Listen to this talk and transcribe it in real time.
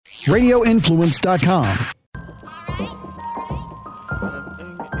RadioInfluence.com.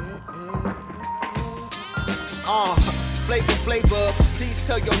 Flavor, please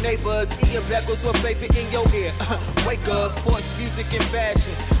tell your neighbors. Ian Beckles with flavor in your ear. Wake up, sports, music, and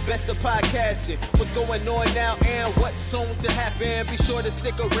fashion. Best of podcasting. What's going on now and what's soon to happen? Be sure to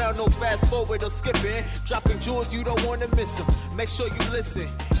stick around, no fast forward or skipping. Dropping jewels, you don't want to miss them. Make sure you listen.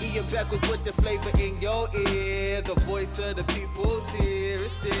 Ian Beckles with the flavor in your ear. The voice of the people's here.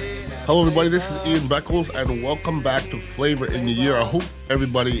 Hello, everybody. This is Ian Beckles, and welcome back to Flavor in Your Ear. I hope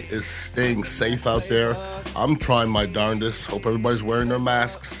everybody is staying safe out there. I'm trying my darndest. Hope everybody's wearing their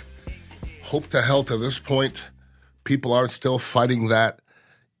masks. Hope to hell to this point, people aren't still fighting that.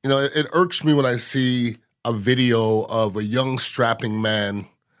 You know, it irks me when I see a video of a young strapping man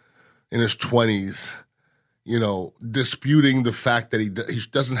in his 20s, you know, disputing the fact that he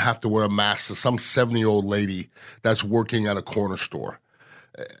doesn't have to wear a mask to some 70-year-old lady that's working at a corner store.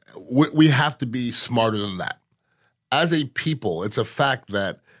 We have to be smarter than that. As a people, it's a fact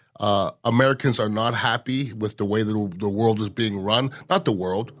that Americans are not happy with the way that the world is being run. Not the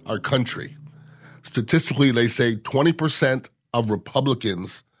world, our country. Statistically, they say 20% of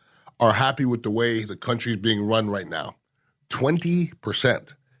Republicans are happy with the way the country is being run right now.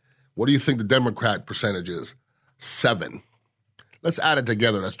 20%. What do you think the Democrat percentage is? 7. Let's add it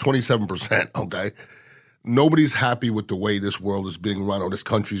together. That's 27%, okay? Nobody's happy with the way this world is being run or this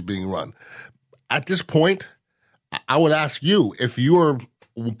country is being run. At this point, I would ask you, if you're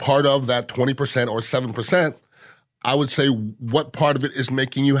part of that 20% or 7%, I would say, what part of it is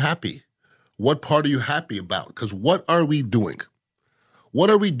making you happy? What part are you happy about? Because what are we doing? What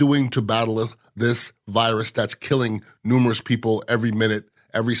are we doing to battle this virus that's killing numerous people every minute,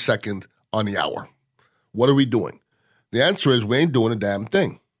 every second on the hour? What are we doing? The answer is we ain't doing a damn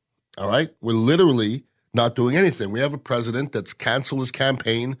thing, all right? We're literally not doing anything. We have a president that's canceled his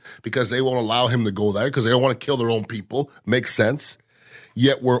campaign because they won't allow him to go there because they don't want to kill their own people. Makes sense.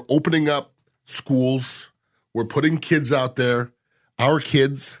 Yet we're opening up schools. We're putting kids out there, our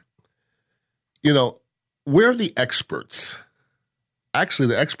kids. You know, where are the experts? Actually,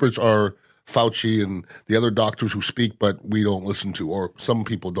 the experts are Fauci and the other doctors who speak, but we don't listen to, or some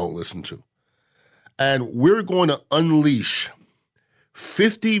people don't listen to. And we're going to unleash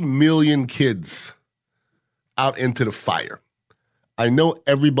 50 million kids out into the fire. I know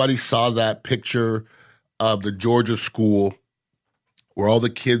everybody saw that picture of the Georgia school where all the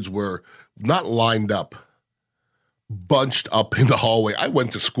kids were not lined up, bunched up in the hallway. I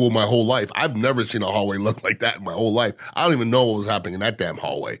went to school my whole life. I've never seen a hallway look like that in my whole life. I don't even know what was happening in that damn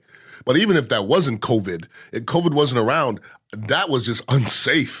hallway. But even if that wasn't COVID, if COVID wasn't around, that was just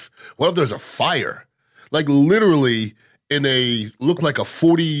unsafe. What if there's a fire? Like literally looked like a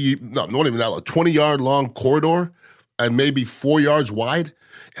 20-yard long corridor and maybe 4 yards wide.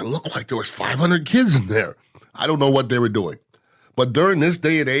 It looked like there was 500 kids in there. I don't know what they were doing. But during this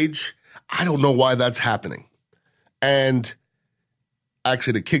day and age, I don't know why that's happening. And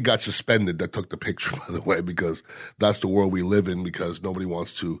actually, the kid got suspended that took the picture, by the way, because that's the world we live in, because nobody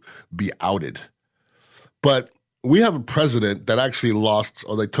wants to be outed. But we have a president that actually lost,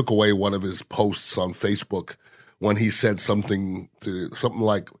 or they took away one of his posts on Facebook when he said something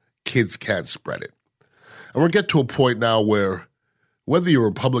like, kids can't spread it. And we're getting to a point now where whether you're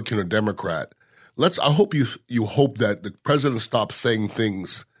Republican or Democrat, I hope you hope that the president stops saying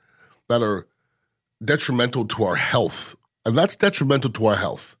things that are detrimental to our health. And that's detrimental to our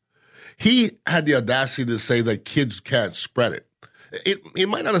health. He had the audacity to say that kids can't spread it. He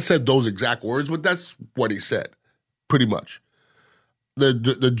might not have said those exact words, but that's what he said, pretty much.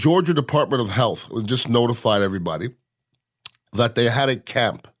 The Georgia Department of Health just notified everybody that they had a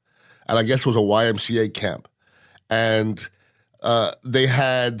camp, and I guess it was a YMCA camp, and they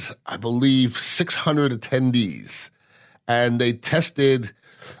had, I believe, 600 attendees, and they tested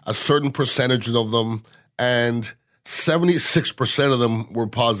a certain percentage of them, and 76% of them were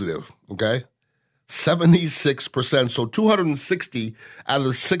positive, okay? 76%. So 260 out of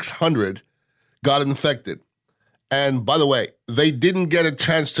the 600 got infected. And by the way, they didn't get a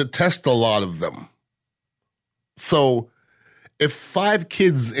chance to test a lot of them. So if 5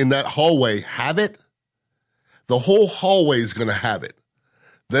 kids in that hallway have it, the whole hallway is going to have it.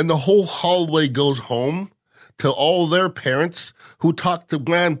 Then the whole hallway goes home to all their parents who talk to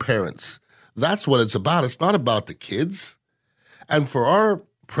grandparents. That's what it's about. It's not about the kids. And for our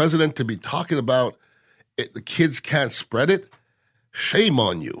president to be talking about the kids can't spread it, shame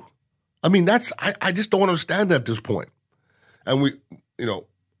on you. I mean, I just don't understand at this point. And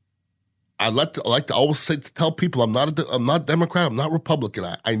I like to always tell people I'm not Democrat, I'm not Republican.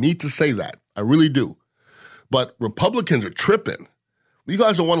 I need to say that. I really do. But Republicans are tripping. You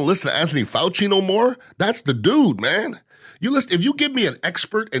guys don't want to listen to Anthony Fauci no more? That's the dude, man. If you give me an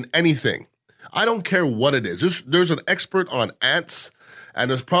expert in anything, I don't care what it is. There's an expert on ants, and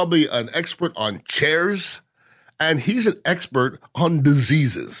there's probably an expert on chairs, and he's an expert on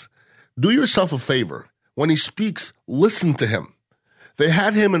diseases. Do yourself a favor. When he speaks, listen to him. They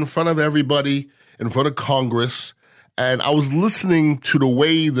had him in front of everybody, in front of Congress, and I was listening to the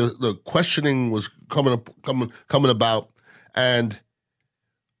way the questioning was coming about, and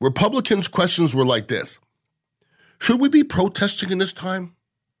Republicans' questions were like this. Should we be protesting in this time?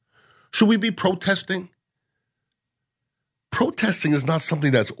 Should we be protesting? Protesting is not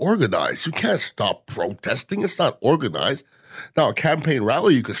something that's organized. You can't stop protesting. It's not organized. Now, a campaign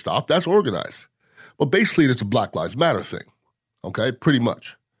rally you can stop. That's organized. But basically, it's a Black Lives Matter thing, okay? Pretty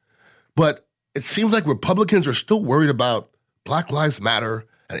much. But it seems like Republicans are still worried about Black Lives Matter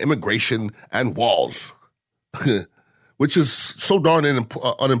and immigration and walls, which is so darn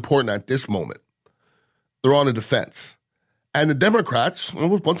unimportant at this moment. They're on the defense. And the Democrats,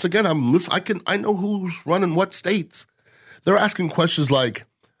 once again, I know who's running what states. They're asking questions like,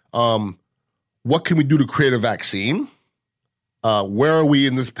 what can we do to create a vaccine? Where are we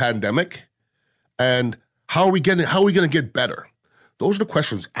in this pandemic? And how are we going to get better? Those are the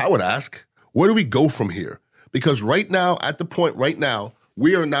questions I would ask. Where do we go from here? Because right now,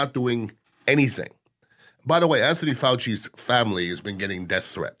 we are not doing anything. By the way, Anthony Fauci's family has been getting death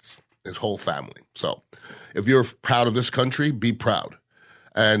threats, his whole family. So if you're proud of this country, be proud.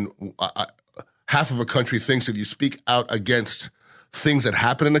 And half of a country thinks if you speak out against things that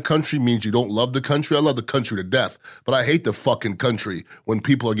happen in the country means you don't love the country. I love the country to death, but I hate the fucking country when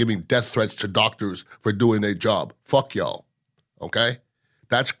people are giving death threats to doctors for doing their job. Fuck y'all, okay?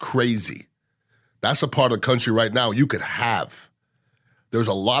 That's crazy. That's a part of the country right now you could have. There's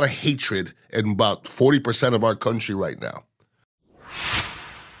a lot of hatred in about 40% of our country right now.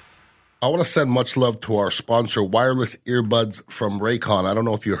 I want to send much love to our sponsor, Wireless Earbuds from Raycon. I don't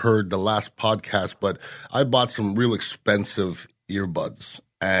know if you heard the last podcast, but I bought some real expensive earbuds.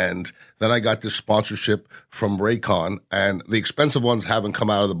 And then I got this sponsorship from Raycon, and the expensive ones haven't come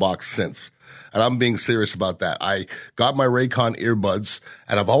out of the box since. And I'm being serious about that. I got my Raycon earbuds,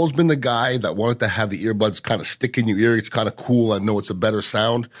 and I've always been the guy that wanted to have the earbuds kind of stick in your ear. It's kind of cool. I know it's a better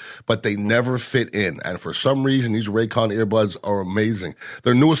sound, but they never fit in. And for some reason, these Raycon earbuds are amazing.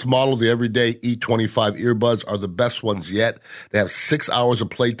 Their newest model, the Everyday E25 earbuds, are the best ones yet. They have 6 hours of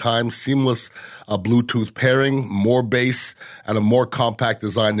playtime, seamless Bluetooth pairing, more bass, and a more compact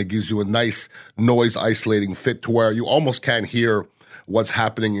design that gives you a nice noise-isolating fit to where you almost can't hear what's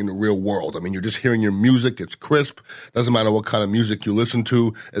happening in the real world. I mean, you're just hearing your music. It's crisp. Doesn't matter what kind of music you listen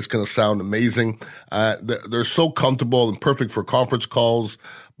to. It's going to sound amazing. They're so comfortable and perfect for conference calls,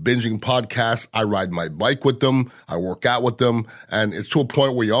 binging podcasts. I ride my bike with them. I work out with them. And it's to a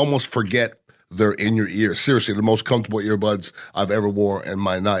point where you almost forget they're in your ear. Seriously, the most comfortable earbuds I've ever wore in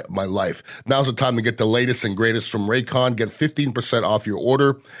my life. Now's the time to get the latest and greatest from Raycon. Get 15% off your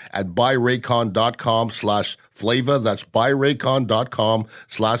order at buyraycon.com/flavor. That's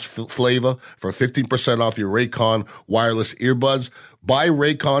buyraycon.com/flavor for 15% off your Raycon wireless earbuds.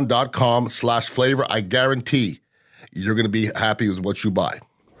 Buyraycon.com/flavor. I guarantee you're going to be happy with what you buy.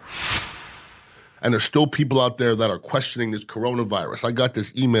 And there's still people out there that are questioning this coronavirus. I got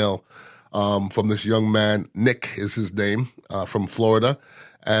this email from this young man, Nick is his name, from Florida.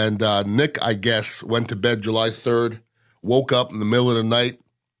 And Nick, I guess, went to bed July 3rd, woke up in the middle of the night,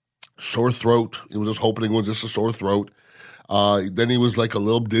 sore throat. He was just hoping it was just a sore throat. Then he was like a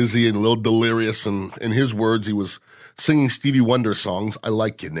little dizzy and a little delirious. And in his words, he was singing Stevie Wonder songs. I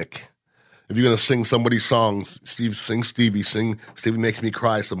like you, Nick. If you're going to sing somebody's songs, sing Stevie. Stevie makes me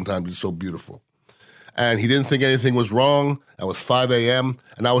cry sometimes. He's so beautiful. And he didn't think anything was wrong. That was 5 a.m.,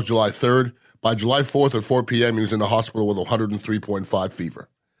 and that was July 3rd. By July 4th at 4 p.m., he was in the hospital with 103.5 fever.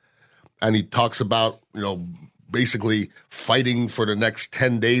 And he talks about, basically fighting for the next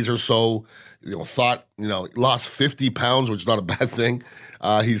 10 days or so. Lost 50 pounds, which is not a bad thing.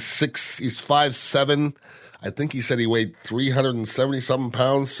 He's 5'7". I think he said he weighed 370-something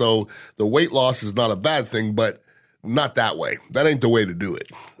pounds. So the weight loss is not a bad thing, but not that way. That ain't the way to do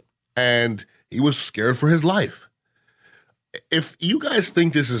it. And he was scared for his life. If you guys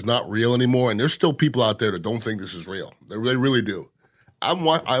think this is not real anymore, and there's still people out there that don't think this is real, they really do.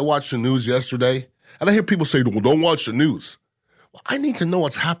 I watched the news yesterday, and I hear people say, well, don't watch the news. Well, I need to know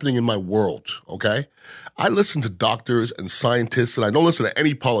what's happening in my world, okay? I listen to doctors and scientists, and I don't listen to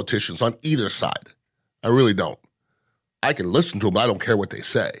any politicians on either side. I really don't. I can listen to them, but I don't care what they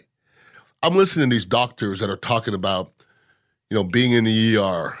say. I'm listening to these doctors that are talking about, being in the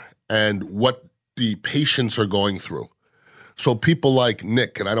ER and what the patients are going through. So people like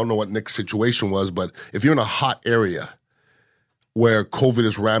Nick, and I don't know what Nick's situation was, but if you're in a hot area where COVID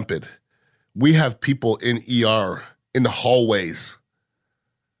is rampant, we have people in ER in the hallways,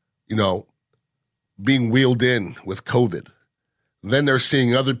 being wheeled in with COVID. Then they're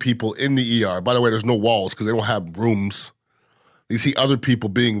seeing other people in the ER. By the way, there's no walls because they don't have rooms. You see other people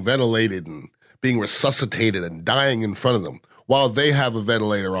being ventilated and being resuscitated and dying in front of them while they have a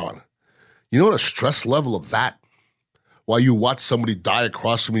ventilator on. You know what a stress level of that? While you watch somebody die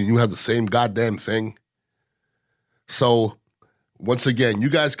across from you and you have the same goddamn thing. So, once again, you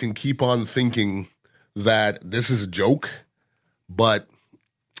guys can keep on thinking that this is a joke, but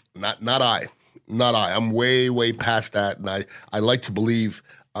not I. Not I. I'm way, way past that, and I like to believe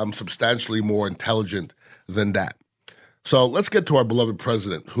I'm substantially more intelligent than that. So let's get to our beloved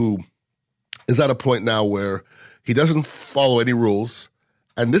president, who is at a point now where he doesn't follow any rules,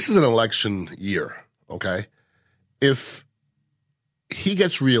 and this is an election year, okay? If he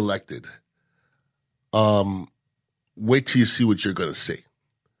gets reelected, wait till you see what you're going to see.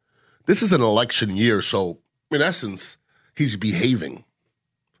 This is an election year, so in essence, he's behaving.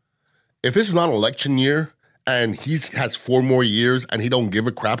 If it's not an election year and he has 4 more years and he don't give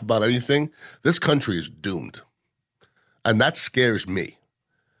a crap about anything, this country is doomed. And that scares me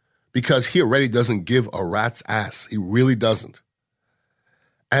because he already doesn't give a rat's ass. He really doesn't.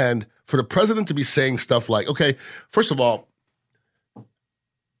 And for the president to be saying stuff like, okay, first of all,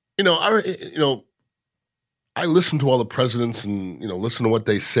 I listen to all the presidents and, listen to what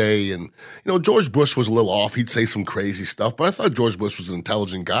they say. And, George Bush was a little off. He'd say some crazy stuff, but I thought George Bush was an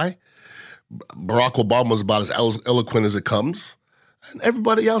intelligent guy. Barack Obama was about as eloquent as it comes. And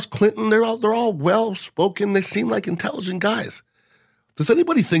everybody else, Clinton, they're all well-spoken. They seem like intelligent guys. Does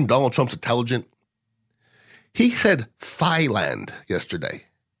anybody think Donald Trump's intelligent? He said Thailand yesterday,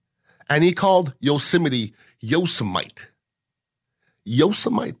 and he called Yosemite Yosemite.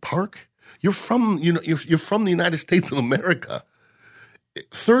 Yosemite Park? You're from the United States of America.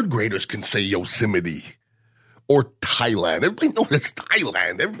 3rd graders can say Yosemite or Thailand. Everybody knows it's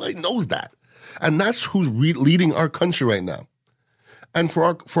Thailand. Everybody knows that. And that's who's leading our country right now. And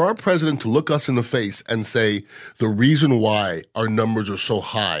for our president to look us in the face and say the reason why our numbers are so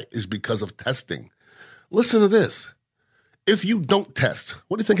high is because of testing. Listen to this. If you don't test,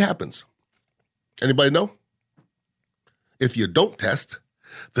 what do you think happens? Anybody know? If you don't test,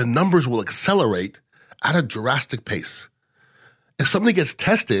 the numbers will accelerate at a drastic pace. If somebody gets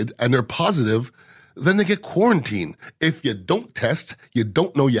tested and they're positive, then they get quarantined. If you don't test, you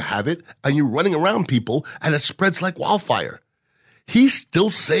don't know you have it, and you're running around people, and it spreads like wildfire. He's still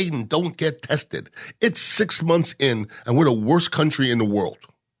saying don't get tested. It's 6 months in, and we're the worst country in the world.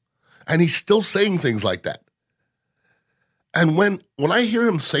 And he's still saying things like that. And when I hear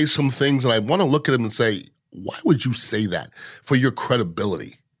him say some things, and I want to look at him and say, why would you say that for your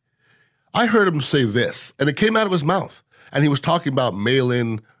credibility? I heard him say this, and it came out of his mouth. And he was talking about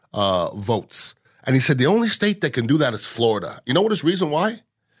mail-in votes. And he said the only state that can do that is Florida. You know what his reason why?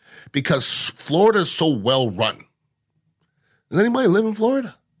 Because Florida is so well run. Does anybody live in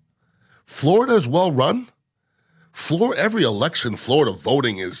Florida? Florida is well run. Every election, Florida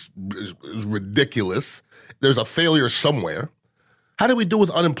voting is ridiculous. There's a failure somewhere. How did we do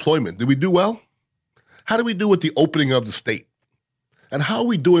with unemployment? Did we do well? How do we do with the opening of the state? And how are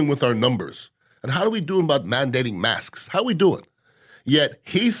we doing with our numbers? And how are we doing about mandating masks? How are we doing? Yet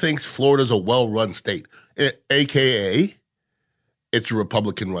he thinks Florida's a well-run state, AKA it's a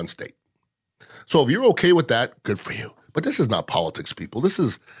Republican-run state. So if you're okay with that, good for you. But this is not politics, people. This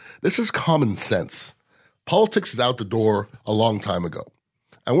is common sense. Politics is out the door a long time ago.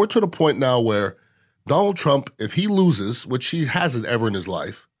 And we're to the point now where Donald Trump, if he loses, which he hasn't ever in his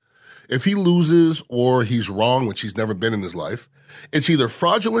life, if he loses or he's wrong, which he's never been in his life, it's either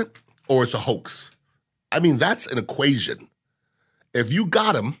fraudulent or it's a hoax. I mean, that's an equation. If you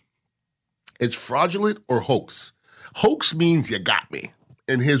got him, it's fraudulent or hoax. Hoax means you got me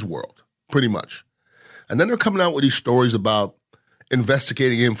in his world, pretty much. And then they're coming out with these stories about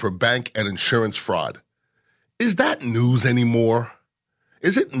investigating him for bank and insurance fraud. Is that news anymore?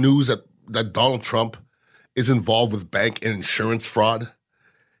 Is it news that Donald Trump is involved with bank and insurance fraud?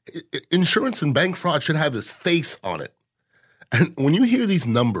 Insurance and bank fraud should have his face on it. And when you hear these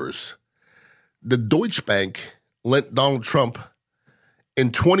numbers, the Deutsche Bank lent Donald Trump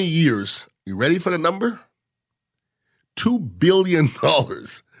in 20 years, you ready for the number? $2 billion.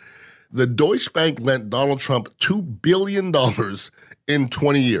 The Deutsche Bank lent Donald Trump $2 billion in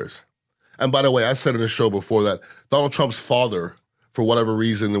 20 years. And by the way, I said in the show before that Donald Trump's father, for whatever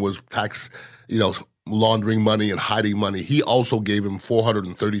reason, it was tax, laundering money and hiding money. He also gave him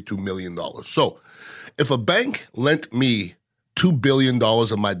 $432 million. So if a bank lent me $2 billion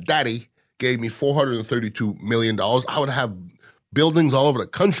and my daddy gave me $432 million, I would have buildings all over the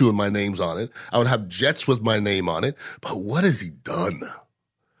country with my names on it. I would have jets with my name on it. But what has he done?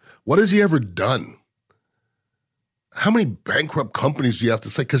 What has he ever done? How many bankrupt companies do you have to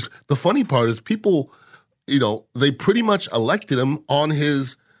say? Because the funny part is people, they pretty much elected him on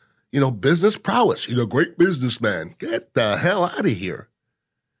his, business prowess. He's a great businessman. Get the hell out of here.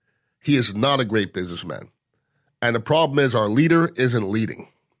 He is not a great businessman. And the problem is our leader isn't leading.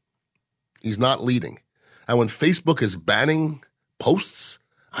 He's not leading. And when Facebook is banning posts,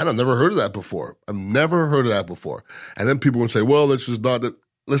 I've never heard of that before. I've never heard of that before. And then people would say, well, this is not it.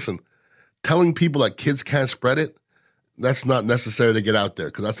 Listen, telling people that kids can't spread it, that's not necessary to get out there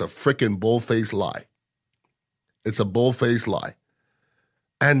because that's a freaking bull-faced lie. It's a bull-faced lie.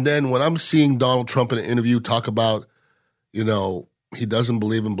 And then when I'm seeing Donald Trump in an interview talk about, he doesn't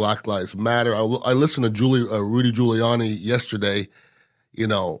believe in Black Lives Matter. I listened to Rudy Giuliani yesterday,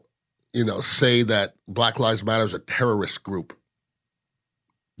 say that Black Lives Matter is a terrorist group.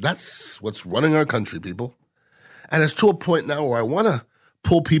 That's what's running our country, people. And it's to a point now where I want to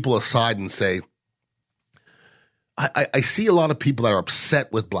pull people aside and say, I see a lot of people that are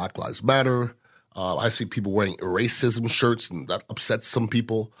upset with Black Lives Matter. I see people wearing racism shirts, and that upsets some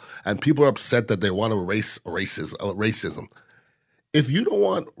people. And people are upset that they want to erase racism. If you don't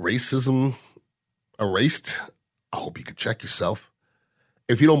want racism erased, I hope you could check yourself.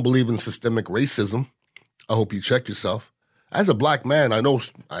 If you don't believe in systemic racism, I hope you check yourself. As a black man, I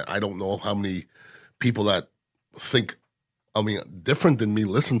don't know how many people that think, different than me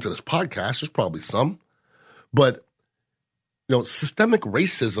listen to this podcast. There's probably some. But, systemic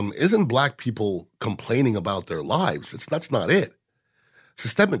racism isn't black people complaining about their lives. That's not it.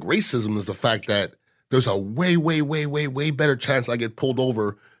 Systemic racism is the fact that there's a way, way, way, way, way better chance I get pulled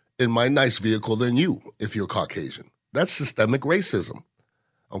over in my nice vehicle than you if you're Caucasian. That's systemic racism,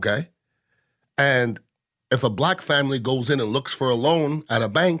 okay? And if a black family goes in and looks for a loan at a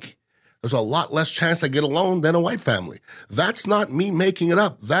bank, there's a lot less chance I get a loan than a white family. That's not me making it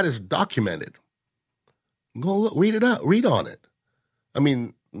up. That is documented. Go look, read on it.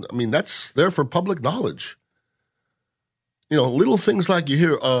 That's there for public knowledge. Little things like you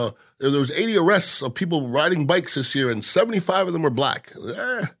hear, there was 80 arrests of people riding bikes this year and 75 of them were black.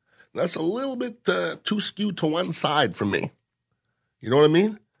 That's a little bit too skewed to one side for me. You know what I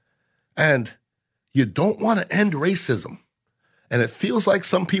mean? And you don't want to end racism. And it feels like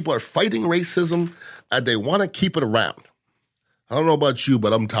some people are fighting racism and they want to keep it around. I don't know about you,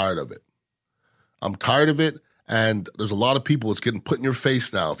 but I'm tired of it. I'm tired of it, and there's a lot of people it's getting put in your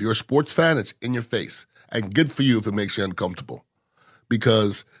face now. If you're a sports fan, it's in your face. And good for you if it makes you uncomfortable,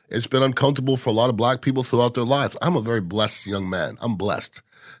 because it's been uncomfortable for a lot of black people throughout their lives. I'm a very blessed young man. I'm blessed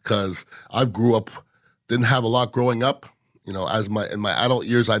because I grew up, didn't have a lot growing up, in my adult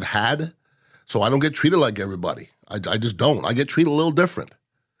years I've had, so I don't get treated like everybody. I just don't. I get treated a little different.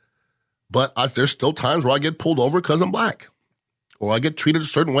 But there's still times where I get pulled over because I'm black, or I get treated a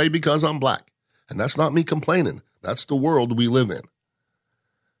certain way because I'm black. And that's not me complaining. That's the world we live in.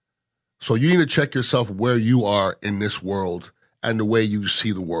 So you need to check yourself where you are in this world and the way you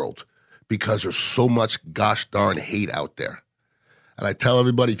see the world, because there's so much gosh darn hate out there. And I tell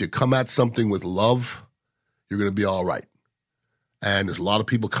everybody, if you come at something with love, you're going to be all right. And there's a lot of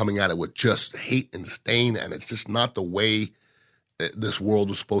people coming at it with just hate and disdain, and it's just not the way this world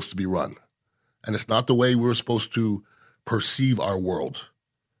was supposed to be run. And it's not the way we're supposed to perceive our world.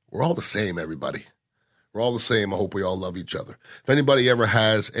 We're all the same, everybody. We're all the same. I hope we all love each other. If anybody ever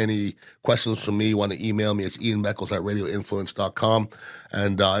has any questions for me, want to email me, it's ianbeckles@radioinfluence.com.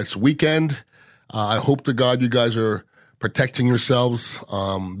 And it's weekend. I hope to God you guys are protecting yourselves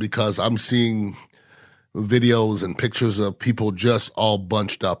because I'm seeing videos and pictures of people just all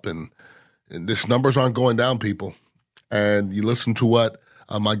bunched up. And this numbers aren't going down, people. And you listen to what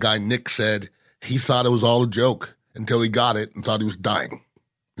my guy Nick said. He thought it was all a joke until he got it and thought he was dying.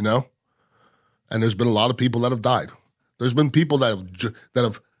 And there's been a lot of people that have died. There's been people that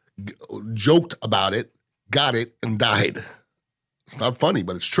have joked about it, got it, and died. It's not funny,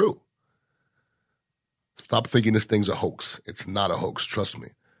 but it's true. Stop thinking this thing's a hoax. It's not a hoax, trust me.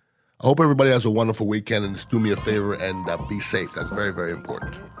 I hope everybody has a wonderful weekend, and just do me a favor and be safe. That's very, very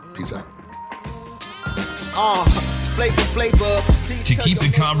important. Peace out. To keep the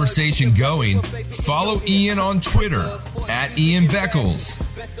conversation going, follow Ian on Twitter @IanBeckles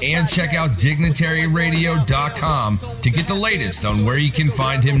and check out dignitaryradio.com to get the latest on where you can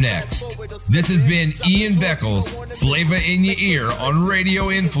find him next. This has been Ian Beckles, Flavor in Your Ear on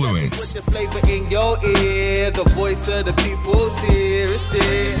Radio Influence. Put the flavor in your ear, the voice of the people's here. It's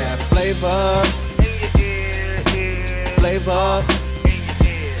that flavor in your ear. flavor.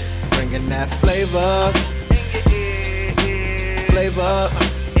 Bringing that flavor. Flavor.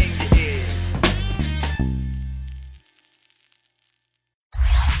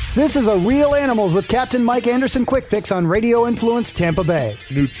 This is a Real Animals with Captain Mike Anderson Quick Fix on Radio Influence Tampa Bay.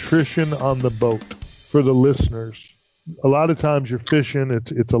 Nutrition on the boat for the listeners. A lot of times you're fishing,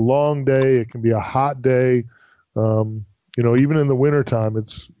 it's a long day, it can be a hot day. Even in the wintertime,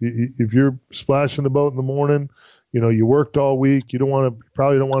 if you're splashing the boat in the morning, you worked all week, you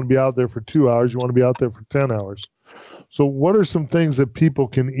probably don't want to be out there for 2 hours, you want to be out there for 10 hours. So what are some things that people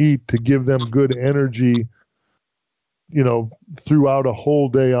can eat to give them good energy, throughout a whole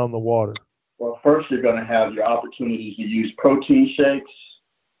day on the water? Well, first you're going to have your opportunities to use protein shakes,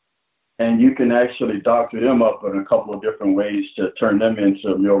 and you can actually doctor them up in a couple of different ways to turn them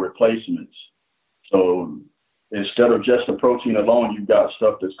into meal replacements. So instead of just the protein alone, you've got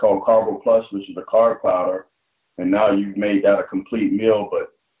stuff that's called Carbo Plus, which is a carb powder, and now you've made that a complete meal. But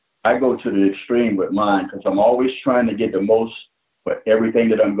I go to the extreme with mine because I'm always trying to get the most for everything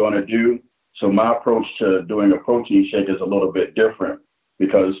that I'm going to do. So my approach to doing a protein shake is a little bit different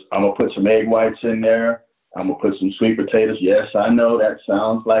because I'm going to put some egg whites in there. I'm going to put some sweet potatoes. Yes, I know that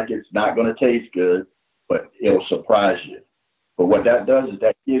sounds like it's not going to taste good, but it'll surprise you. But what that does is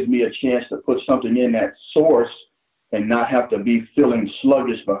that gives me a chance to put something in that source and not have to be feeling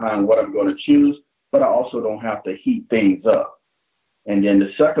sluggish behind what I'm going to choose, but I also don't have to heat things up. And then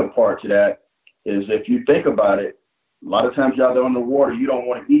the second part to that is if you think about it, a lot of times you're out there on the water, you don't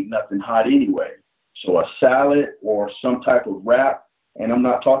want to eat nothing hot anyway. So a salad or some type of wrap, and I'm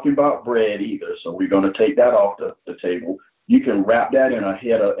not talking about bread either, so we're going to take that off the table. You can wrap that in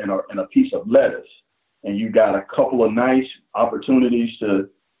a piece of lettuce, and you got a couple of nice opportunities to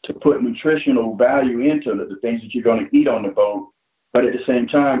put nutritional value into the things that you're going to eat on the boat. But at the same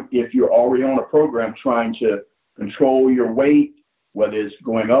time, if you're already on a program trying to control your weight, whether it's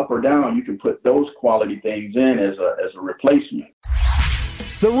going up or down, you can put those quality things in as a replacement.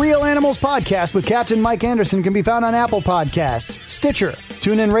 The Real Animals Podcast with Captain Mike Anderson can be found on Apple Podcasts, Stitcher,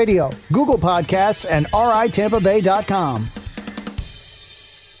 TuneIn Radio, Google Podcasts, and RITampaBay.com.